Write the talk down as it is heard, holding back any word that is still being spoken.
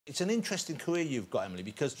It's an interesting career you've got, Emily,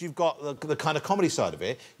 because you've got the kind of comedy side of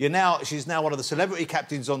it. She's now one of the celebrity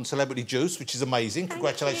captains on Celebrity Juice, which is amazing.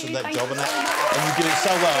 Congratulations on that job and you do it so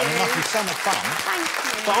well. And it must be so much fun.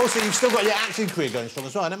 Thank you. But also, you've still got your acting career going strong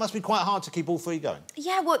as well, and it must be quite hard to keep all three going.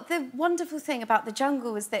 Yeah, well, the wonderful thing about The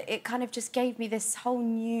Jungle was that it kind of just gave me this whole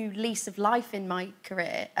new lease of life in my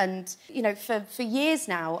career. And, you know, for years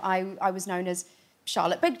now, I was known as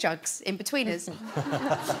Charlotte Big Jugs, in-betweeners.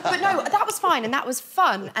 But no, that was fine and that was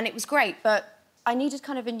fun and it was great, but I needed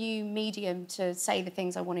kind of a new medium to say the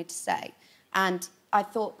things I wanted to say. And I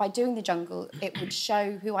thought by doing The Jungle, it would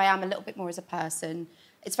show who I am a little bit more as a person.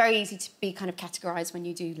 It's very easy to be kind of categorised when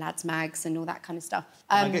you do lads' mags and all that kind of stuff.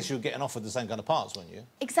 I guess you were getting offered the same kind of parts, weren't you?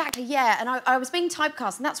 Exactly, yeah. And I was being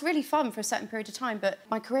typecast, and that's really fun for a certain period of time, but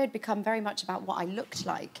my career had become very much about what I looked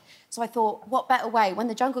like. So I thought, what better way, when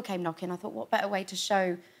The Jungle came knocking, I thought, what better way to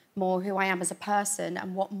show more who I am as a person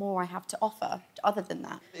and what more I have to offer other than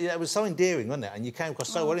that. Yeah, it was so endearing, wasn't it? And you came across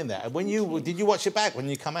so well in there. And when did you watch it back when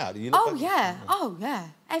you come out? Oh, yeah.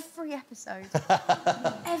 Every episode.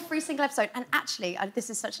 Every single episode. And actually, this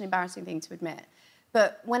is such an embarrassing thing to admit,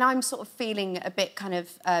 but when I'm sort of feeling a bit kind of...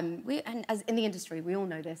 and as in the industry, we all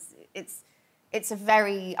know this, it's a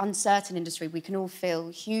very uncertain industry. We can all feel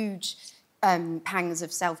huge pangs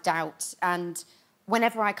of self-doubt, and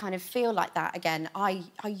whenever I kind of feel like that again, I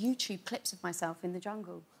YouTube clips of myself in The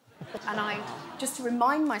Jungle. And just to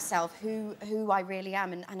remind myself who I really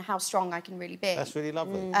am and how strong I can really be. That's really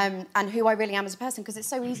lovely. And who I really am as a person, because it's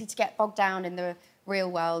so easy to get bogged down in the real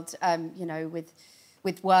world, you know,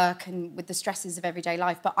 with work and with the stresses of everyday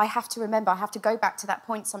life. But I have to remember, I have to go back to that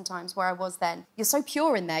point sometimes where I was then. You're so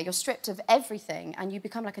pure in there, you're stripped of everything, and you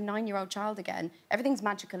become like a 9-year-old child again. Everything's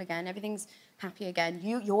magical again, everything's happy again,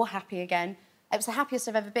 you're happy again. It was the happiest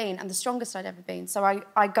I've ever been and the strongest I'd ever been. So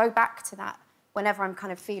I go back to that whenever I'm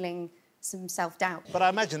kind of feeling some self-doubt. But I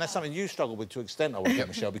imagine that's something you struggled with to an extent, I would get,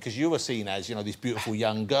 Michelle, because you were seen as, you know, this beautiful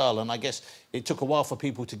young girl, and I guess it took a while for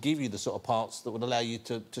people to give you the sort of parts that would allow you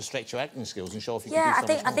to stretch your acting skills and show off you could do so much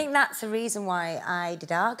more. I think that's the reason why I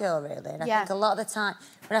did Our Girl, really. And I think a lot of the time,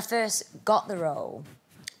 when I first got the role,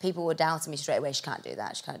 people were doubting me straight away, she can't do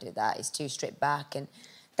that, it's too stripped back, and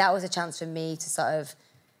that was a chance for me to sort of,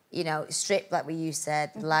 you know, strip, like you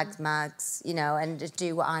said, lags, mags, you know, and just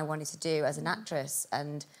do what I wanted to do as an actress.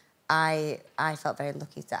 And I felt very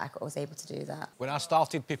lucky that I was able to do that. When I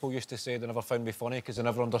started, people used to say they never found me funny because they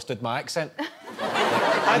never understood my accent.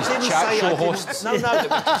 I didn't say show hosts. No.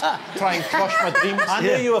 Try and crush my dreams. I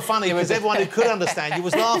knew you were funny because everyone who could understand you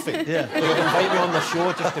was laughing. They would invite me on the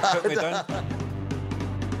show just to put me down.